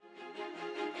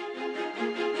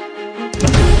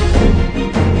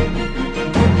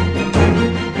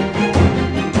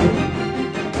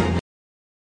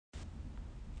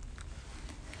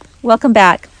Welcome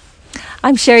back.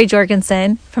 I'm Sherry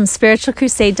Jorgensen from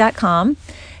spiritualcrusade.com,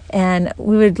 and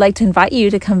we would like to invite you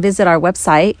to come visit our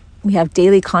website. We have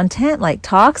daily content like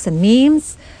talks and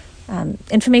memes,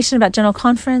 information about General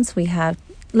Conference. We have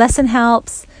lesson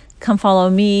helps, come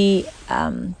follow me,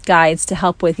 guides to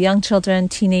help with young children,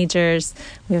 teenagers.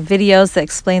 We have videos that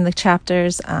explain the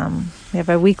chapters. We have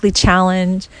our weekly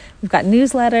challenge. We've got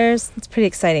newsletters. It's pretty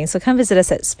exciting. So come visit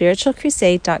us at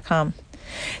spiritualcrusade.com.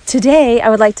 Today, I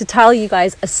would like to tell you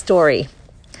guys a story.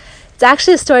 It's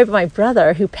actually a story about my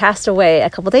brother who passed away a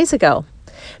couple days ago.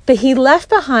 But he left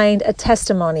behind a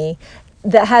testimony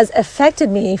that has affected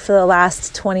me for the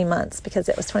last 20 months, because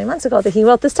it was 20 months ago that he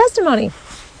wrote this testimony.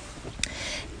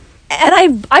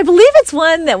 And I believe it's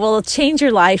one that will change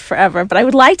your life forever. But I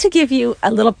would like to give you a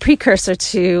little precursor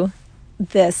to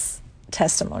this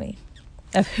testimony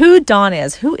of who Don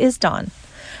is. Who is Don?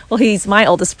 Well, he's my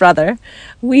oldest brother.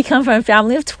 We come from a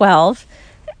family of 12,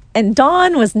 and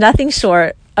Don was nothing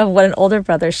short of what an older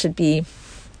brother should be.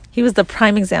 He was the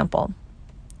prime example.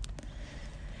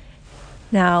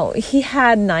 Now, he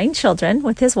had 9 children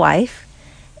with his wife,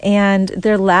 and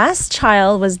their last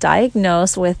child was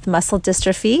diagnosed with muscle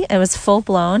dystrophy. It was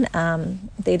full-blown.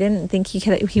 They didn't think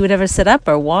he would ever sit up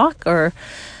or walk or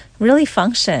really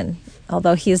function,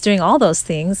 although he is doing all those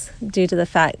things due to the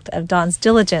fact of Don's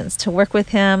diligence to work with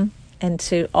him and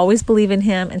to always believe in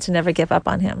him and to never give up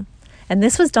on him. And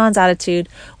this was Don's attitude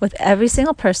with every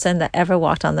single person that ever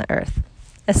walked on the earth,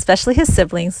 especially his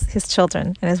siblings, his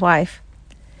children, and his wife.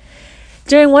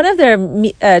 During one of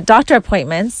their doctor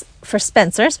appointments for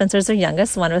Spencer's their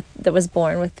youngest, one that was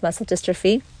born with muscle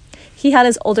dystrophy, he had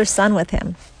his older son with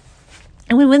him.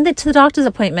 And when we went to the doctor's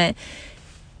appointment,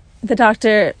 the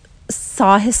doctor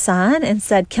saw his son and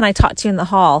said, "Can I talk to you in the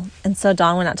hall?" And so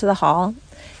Don went out to the hall,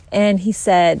 and he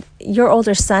said, "Your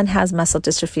older son has muscle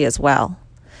dystrophy as well,"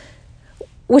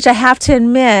 which I have to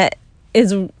admit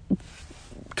is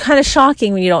kind of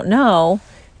shocking when you don't know.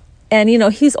 And,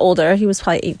 he's older. He was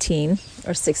probably 18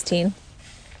 or 16.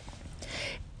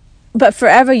 But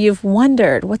forever you've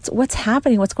wondered, what's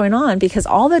happening? What's going on? Because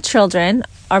all the children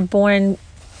are born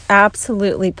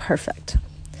absolutely perfect.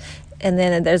 And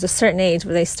then there's a certain age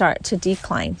where they start to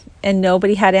decline, and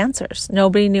nobody had answers.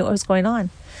 Nobody knew what was going on.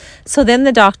 So then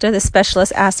the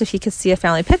specialist, asked if he could see a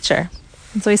family picture.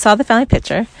 And so he saw the family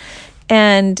picture,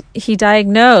 and he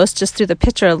diagnosed just through the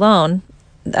picture alone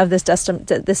of this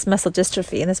muscle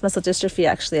dystrophy. And this muscle dystrophy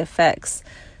actually affects,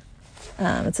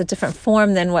 it's a different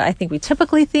form than what I think we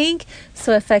typically think.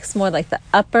 So it affects more like the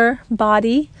upper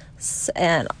body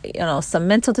and, some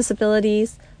mental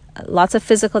disabilities, lots of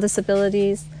physical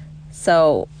disabilities.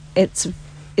 So it's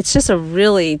just a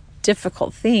really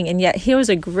difficult thing. And yet here was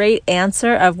a great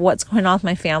answer of what's going on with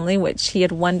my family, which he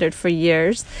had wondered for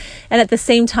years. And at the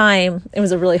same time, it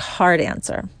was a really hard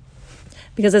answer.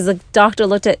 Because as the doctor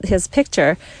looked at his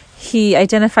picture, he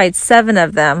identified 7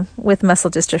 of them with muscle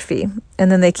dystrophy.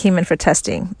 And then they came in for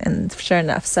testing. And sure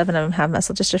enough, 7 of them have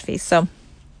muscle dystrophy. So,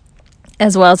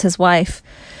 as well as his wife.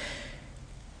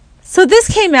 So this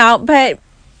came out, but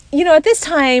at this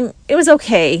time, it was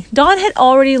okay. Don had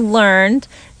already learned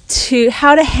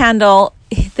how to handle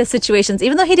the situations.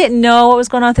 Even though he didn't know what was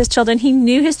going on with his children, he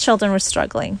knew his children were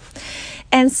struggling.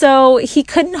 And so he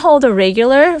couldn't hold a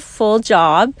regular, full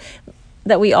job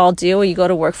that we all do, where you go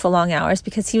to work for long hours,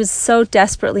 because he was so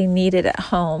desperately needed at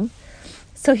home.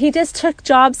 So he just took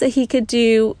jobs that he could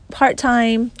do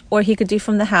part-time or he could do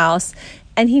from the house.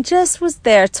 And he just was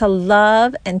there to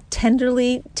love and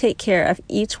tenderly take care of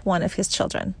each one of his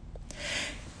children.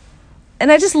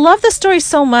 And I just love this story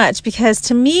so much, because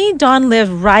to me, Don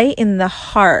lived right in the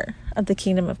heart of the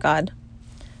kingdom of God.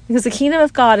 Because the kingdom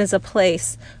of God is a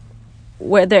place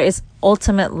where there is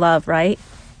ultimate love, right?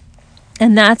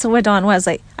 And that's what Don was.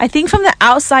 I think from the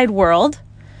outside world,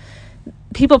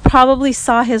 people probably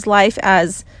saw his life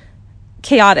as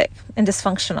chaotic and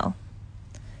dysfunctional.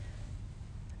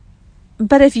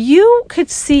 But if you could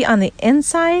see on the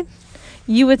inside,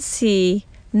 you would see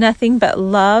nothing but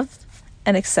love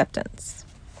and acceptance.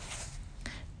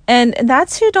 And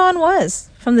that's who Don was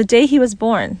from the day he was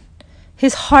born.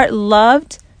 His heart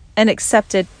loved and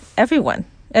accepted everyone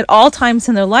at all times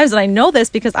in their lives. And I know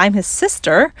this because I'm his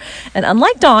sister. And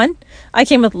unlike Don, I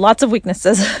came with lots of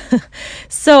weaknesses.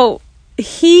 So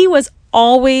he was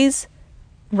always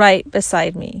right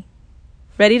beside me,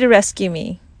 ready to rescue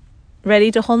me,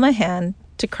 ready to hold my hand,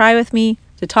 to cry with me,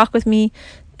 to talk with me,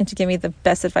 and to give me the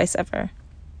best advice ever.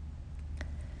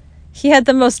 He had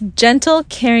the most gentle,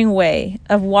 caring way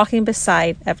of walking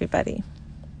beside everybody.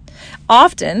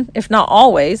 Often, if not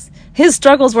always, his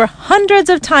struggles were hundreds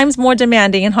of times more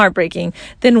demanding and heartbreaking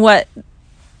than what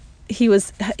he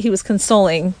was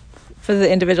consoling for the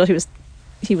individual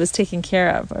he was taking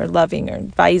care of or loving or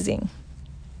advising.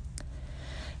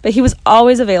 But he was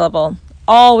always available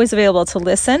to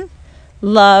listen,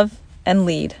 love, and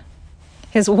lead.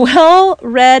 His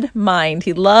well-read mind,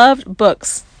 he loved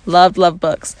books, loved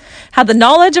books, had the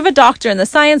knowledge of a doctor in the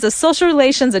science of social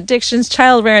relations, addictions,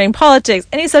 child rearing, politics,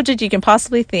 any subject you can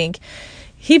possibly think.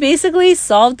 He basically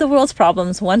solved the world's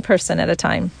problems one person at a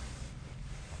time.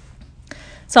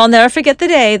 So I'll never forget the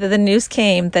day that the news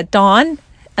came that Don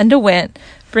underwent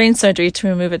brain surgery to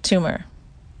remove a tumor.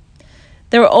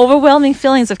 There were overwhelming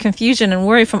feelings of confusion and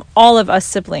worry from all of us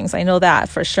siblings. I know that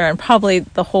for sure, and probably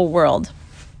the whole world.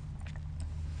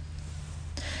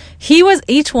 He was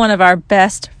each one of our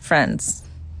best friends.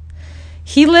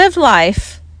 He lived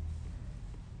life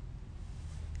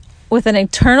with an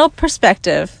eternal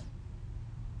perspective,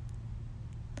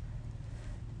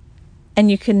 and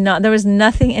there was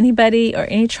nothing anybody or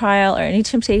any trial or any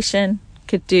temptation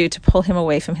could do to pull him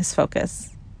away from his focus.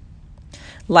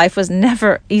 Life was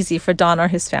never easy for Don or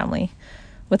his family,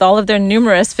 with all of their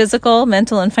numerous physical,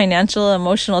 mental, and financial,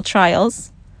 emotional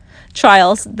trials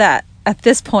that at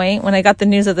this point, when I got the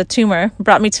news of the tumor,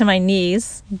 brought me to my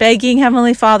knees, begging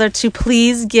Heavenly Father to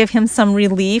please give him some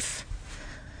relief.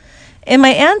 And my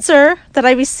answer that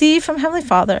I received from Heavenly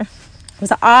Father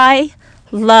was, I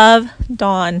love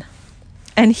Don,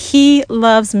 and he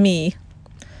loves me.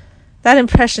 That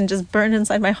impression just burned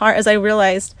inside my heart as I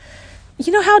realized,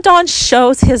 you know how Don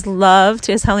shows his love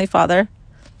to his Heavenly Father?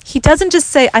 He doesn't just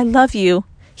say, I love you.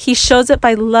 He shows it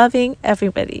by loving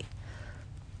everybody.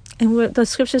 And the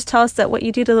scriptures tell us that what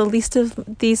you do to the least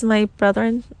of these, my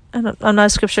brethren, I'm not a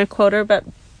scripture quoter, but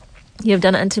you have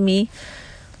done it unto me.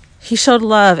 He showed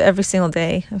love every single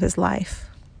day of his life.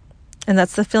 And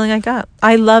that's the feeling I got.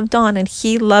 I love Don and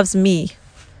he loves me.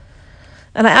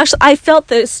 And I felt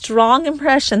the strong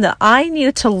impression that I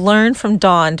needed to learn from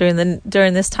Don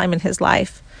during this time in his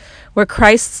life, where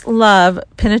Christ's love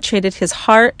penetrated his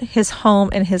heart, his home,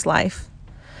 and his life.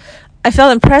 I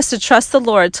felt impressed to trust the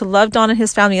Lord to love Don and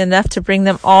his family enough to bring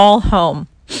them all home.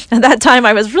 At that time,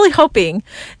 I was really hoping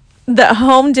that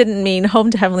home didn't mean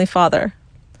home to Heavenly Father.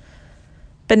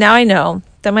 But now I know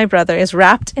that my brother is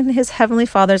wrapped in his Heavenly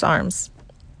Father's arms.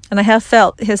 And I have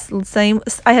felt this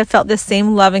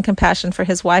same love and compassion for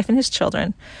his wife and his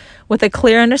children, with a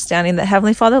clear understanding that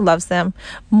Heavenly Father loves them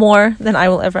more than I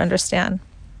will ever understand.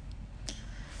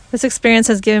 This experience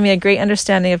has given me a great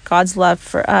understanding of God's love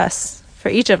for us, for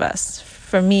each of us,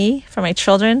 for me, for my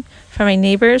children, for my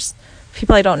neighbors,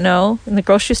 people I don't know, in the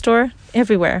grocery store,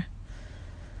 everywhere.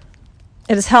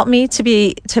 It has helped me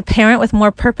to parent with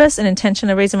more purpose and intention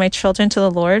of raising my children to the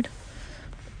Lord,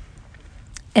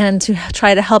 and to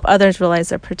try to help others realize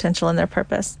their potential and their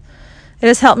purpose. It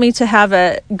has helped me to have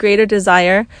a greater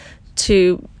desire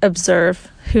to observe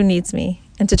who needs me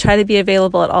and to try to be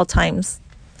available at all times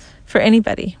for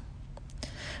anybody.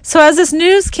 So as this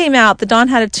news came out that Don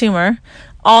had a tumor,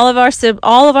 all of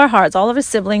our hearts, all of his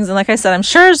siblings, and like I said, I'm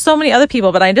sure so many other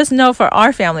people, but I just know for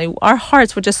our family, our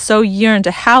hearts would just so yearn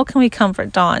to how can we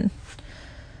comfort Don?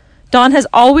 Don has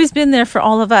always been there for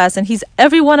all of us, and he's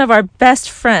every one of our best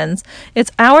friends.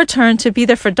 It's our turn to be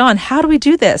there for Don. How do we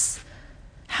do this?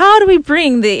 How do we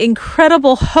bring the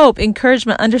incredible hope,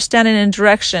 encouragement, understanding, and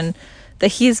direction that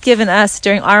he's given us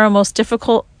during our most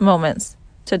difficult moments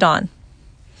to Don?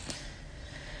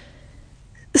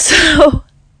 So,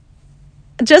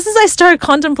 just as I started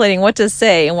contemplating what to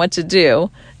say and what to do,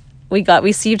 we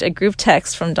received a group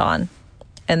text from Don.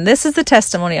 And this is the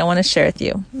testimony I want to share with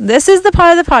you. This is the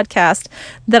part of the podcast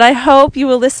that I hope you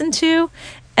will listen to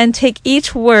and take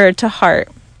each word to heart,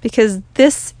 because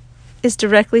this is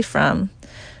directly from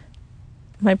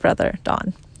my brother,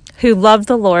 Don, who loved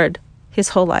the Lord his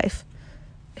whole life,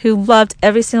 who loved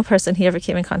every single person he ever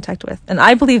came in contact with. And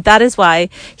I believe that is why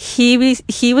he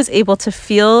was able to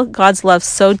feel God's love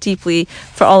so deeply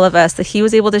for all of us, that he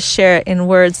was able to share it in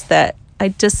words that I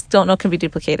just don't know can be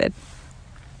duplicated.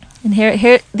 And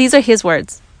here, these are his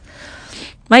words.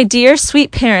 My dear,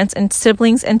 sweet parents and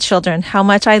siblings and children, how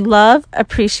much I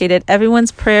appreciated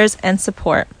everyone's prayers and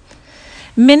support.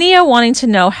 Many are wanting to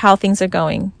know how things are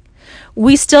going.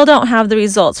 We still don't have the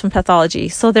results from pathology,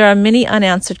 so there are many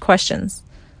unanswered questions.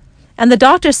 And the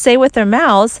doctors say with their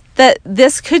mouths that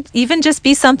this could even just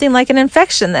be something like an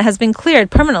infection that has been cleared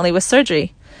permanently with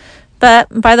surgery.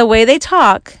 But by the way they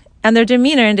talk and their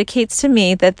demeanor indicates to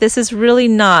me that this is really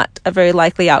not a very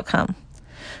likely outcome.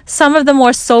 Some of the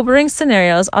more sobering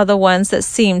scenarios are the ones that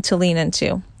seem to lean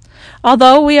into.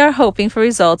 Although we are hoping for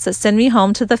results that send me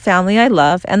home to the family I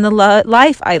love and the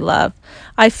life I love,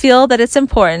 I feel that it's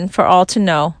important for all to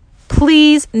know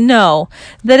Please know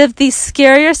that if these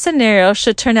scarier scenarios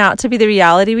should turn out to be the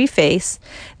reality we face,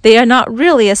 they are not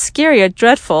really as scary or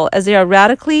dreadful as they are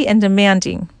radically and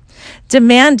demanding.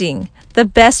 Demanding the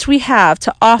best we have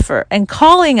to offer and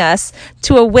calling us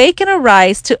to awake and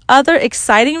arise to other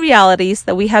exciting realities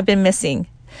that we have been missing,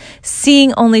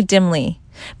 seeing only dimly.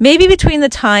 Maybe between the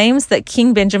times that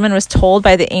King Benjamin was told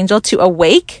by the angel to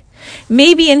awake,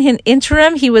 maybe in an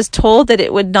interim he was told that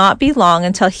it would not be long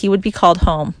until he would be called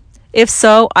home. If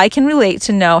so, I can relate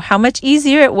to know how much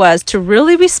easier it was to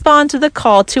really respond to the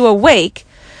call to awake.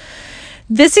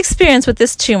 This experience with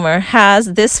this tumor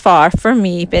has, this far, for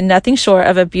me, been nothing short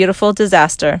of a beautiful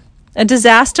disaster. A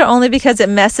disaster only because it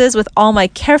messes with all my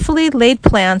carefully laid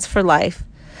plans for life.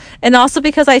 And also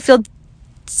because I feel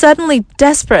suddenly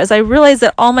desperate as I realize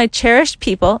that all my cherished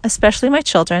people, especially my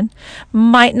children,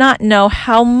 might not know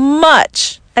how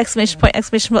much exclamation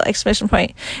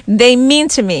point, they mean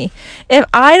to me if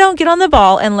I don't get on the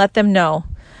ball and let them know.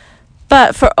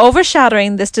 But for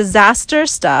overshadowing this disaster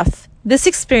stuff, this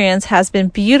experience has been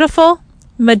beautiful,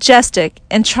 majestic,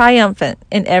 and triumphant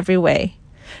in every way.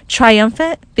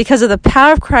 Triumphant because of the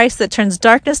power of Christ that turns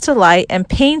darkness to light and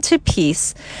pain to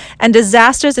peace, and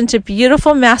disasters into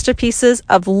beautiful masterpieces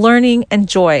of learning and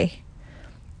joy.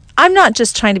 I'm not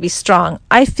just trying to be strong.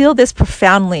 I feel this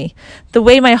profoundly. The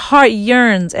way my heart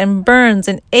yearns and burns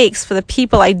and aches for the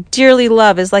people I dearly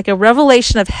love is like a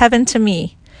revelation of heaven to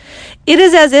me. It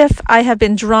is as if I have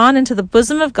been drawn into the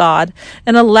bosom of God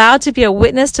and allowed to be a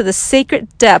witness to the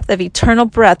sacred depth of eternal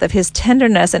breadth of His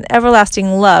tenderness and everlasting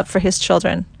love for His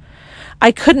children.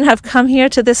 I couldn't have come here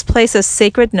to this place of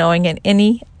sacred knowing in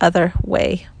any other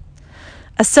way.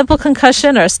 A simple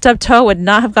concussion or a stubbed toe would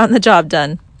not have gotten the job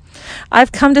done.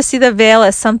 I've come to see the veil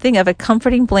as something of a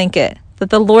comforting blanket that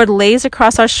the Lord lays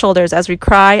across our shoulders as we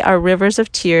cry our rivers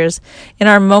of tears in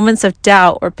our moments of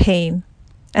doubt or pain.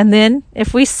 And then,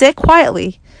 if we sit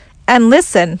quietly and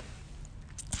listen,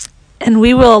 and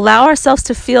we will allow ourselves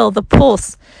to feel the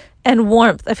pulse and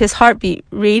warmth of His heartbeat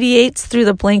radiates through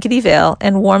the blankety veil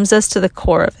and warms us to the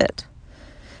core of it.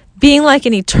 Being like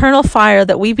an eternal fire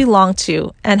that we belong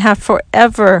to and have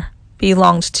forever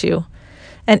belonged to,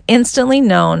 and instantly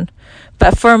known,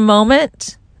 but for a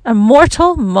moment, a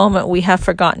mortal moment we have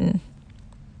forgotten.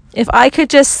 If I could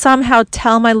just somehow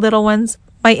tell my little ones,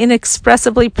 my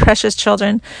inexpressibly precious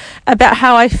children, about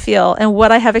how I feel and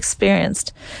what I have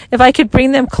experienced, if I could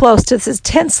bring them close to this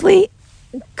intensely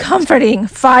comforting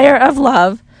fire of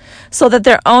love, so that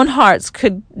their own hearts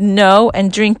could know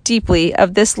and drink deeply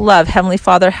of this love Heavenly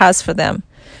Father has for them,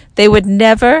 they would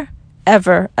never,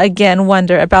 ever again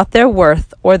wonder about their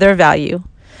worth or their value,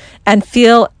 and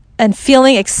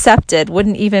feeling accepted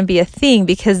wouldn't even be a thing,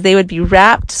 because they would be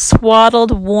wrapped,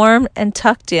 swaddled, warm, and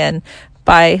tucked in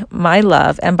by my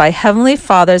love and by Heavenly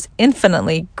Father's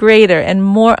infinitely greater and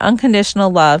more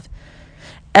unconditional love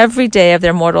every day of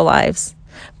their mortal lives.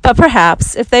 But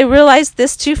perhaps, if they realized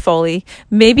this too fully,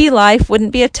 maybe life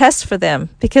wouldn't be a test for them,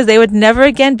 because they would never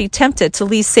again be tempted to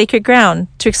leave sacred ground,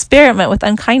 to experiment with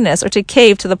unkindness, or to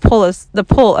cave to the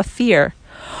pull of fear,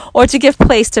 or to give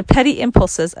place to petty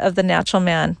impulses of the natural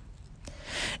man.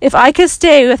 If I could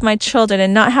stay with my children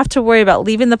and not have to worry about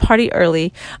leaving the party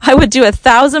early, I would do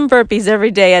 1,000 burpees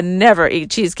every day and never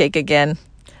eat cheesecake again.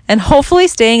 And hopefully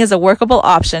staying is a workable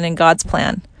option in God's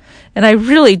plan. And I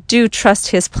really do trust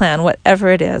His plan, whatever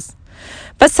it is.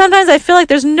 But sometimes I feel like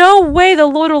there's no way the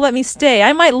Lord will let me stay.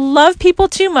 I might love people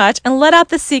too much and let out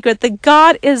the secret that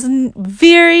God is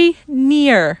very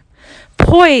near,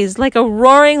 poised like a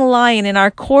roaring lion in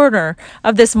our corner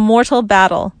of this mortal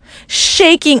battle,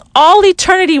 shaking all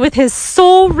eternity with His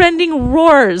soul-rending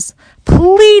roars,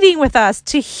 pleading with us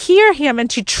to hear Him and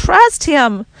to trust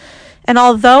Him. And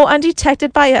although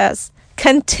undetected by us,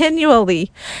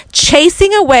 continually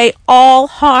chasing away all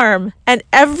harm and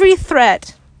every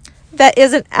threat that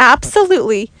isn't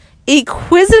absolutely,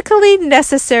 equivocally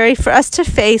necessary for us to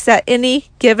face at any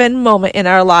given moment in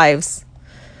our lives.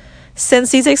 Since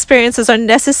these experiences are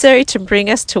necessary to bring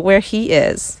us to where He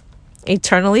is,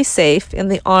 eternally safe in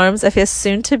the arms of His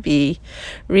soon-to-be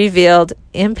revealed,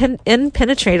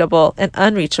 impenetrable, and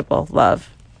unreachable love.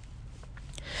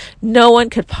 No one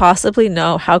could possibly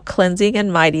know how cleansing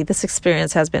and mighty this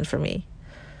experience has been for me.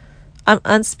 I'm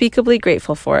unspeakably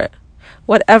grateful for it.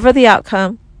 Whatever the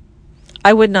outcome,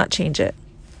 I would not change it.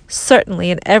 Certainly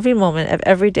in every moment of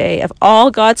every day of all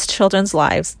God's children's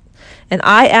lives, and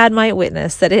I add my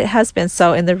witness that it has been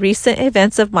so in the recent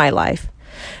events of my life,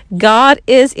 God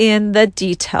is in the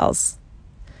details.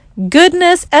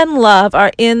 Goodness and love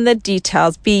are in the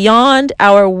details beyond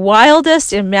our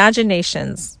wildest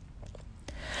imaginations.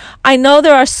 I know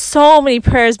there are so many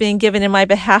prayers being given in my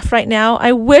behalf right now.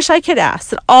 I wish I could ask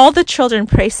that all the children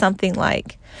pray something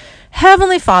like,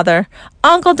 Heavenly Father,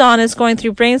 Uncle Don is going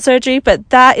through brain surgery, but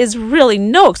that is really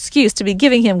no excuse to be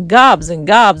giving him gobs and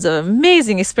gobs of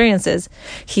amazing experiences.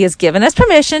 He has given us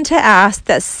permission to ask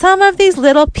that some of these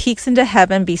little peeks into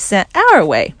heaven be sent our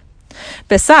way.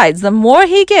 Besides, the more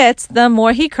he gets, the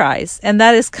more he cries, and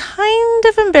that is kind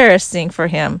of embarrassing for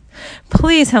him.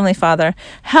 Please, Heavenly Father,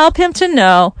 help him to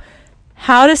know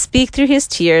how to speak through his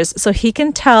tears so he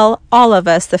can tell all of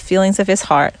us the feelings of his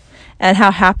heart and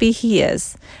how happy he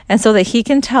is, and so that he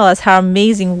can tell us how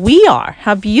amazing we are,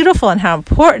 how beautiful and how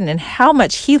important, and how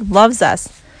much he loves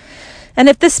us. And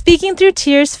if the speaking through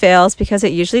tears fails, because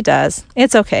it usually does,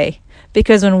 it's okay,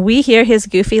 because when we hear his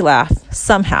goofy laugh,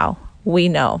 somehow we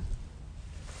know.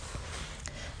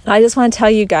 And I just want to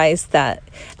tell you guys that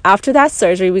after that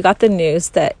surgery, we got the news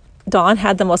that Don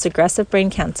had the most aggressive brain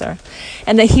cancer,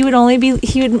 and that he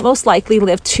would most likely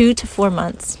live 2 to 4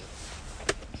 months.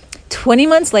 20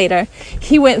 months later,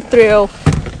 he went through,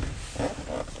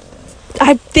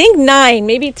 I think 9,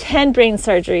 maybe 10 brain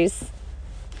surgeries.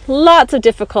 Lots of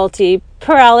difficulty,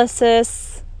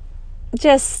 paralysis,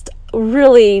 just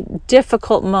really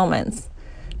difficult moments.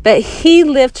 But he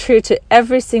lived true to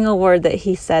every single word that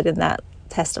he said in that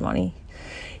testimony.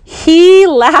 He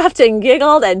laughed and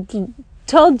giggled and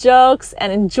told jokes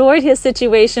and enjoyed his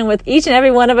situation with each and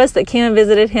every one of us that came and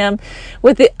visited him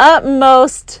with the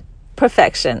utmost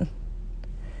perfection.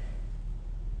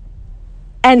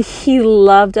 And he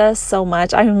loved us so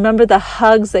much. I remember the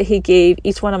hugs that he gave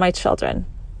each one of my children.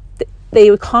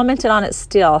 They commented on it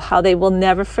still, how they will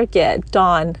never forget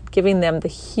Don giving them the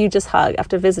hugest hug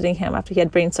after visiting him after he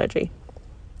had brain surgery.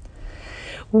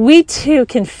 We too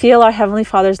can feel our Heavenly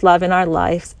Father's love in our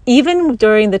lives, even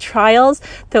during the trials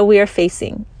that we are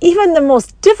facing, even the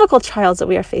most difficult trials that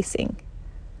we are facing.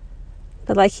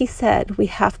 But like he said, we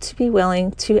have to be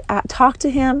willing to talk to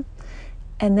him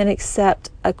and then accept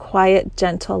a quiet,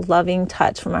 gentle, loving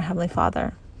touch from our Heavenly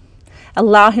Father.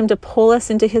 Allow him to pull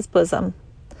us into his bosom,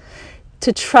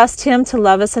 to trust him to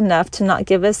love us enough to not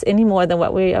give us any more than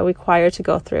what we are required to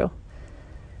go through.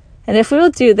 And if we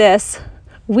will do this,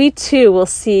 we too will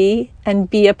see and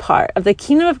be a part of the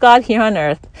kingdom of God here on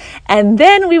earth. And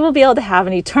then we will be able to have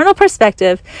an eternal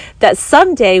perspective that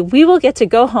someday we will get to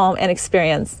go home and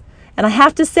experience. And I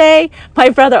have to say, my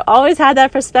brother always had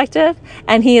that perspective,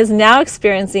 and he is now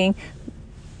experiencing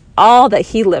all that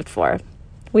he lived for.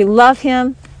 We love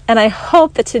him, and I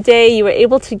hope that today you were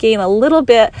able to gain a little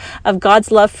bit of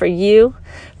God's love for you.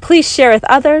 Please share with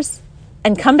others,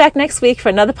 and come back next week for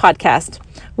another podcast.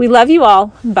 We love you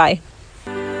all. Bye.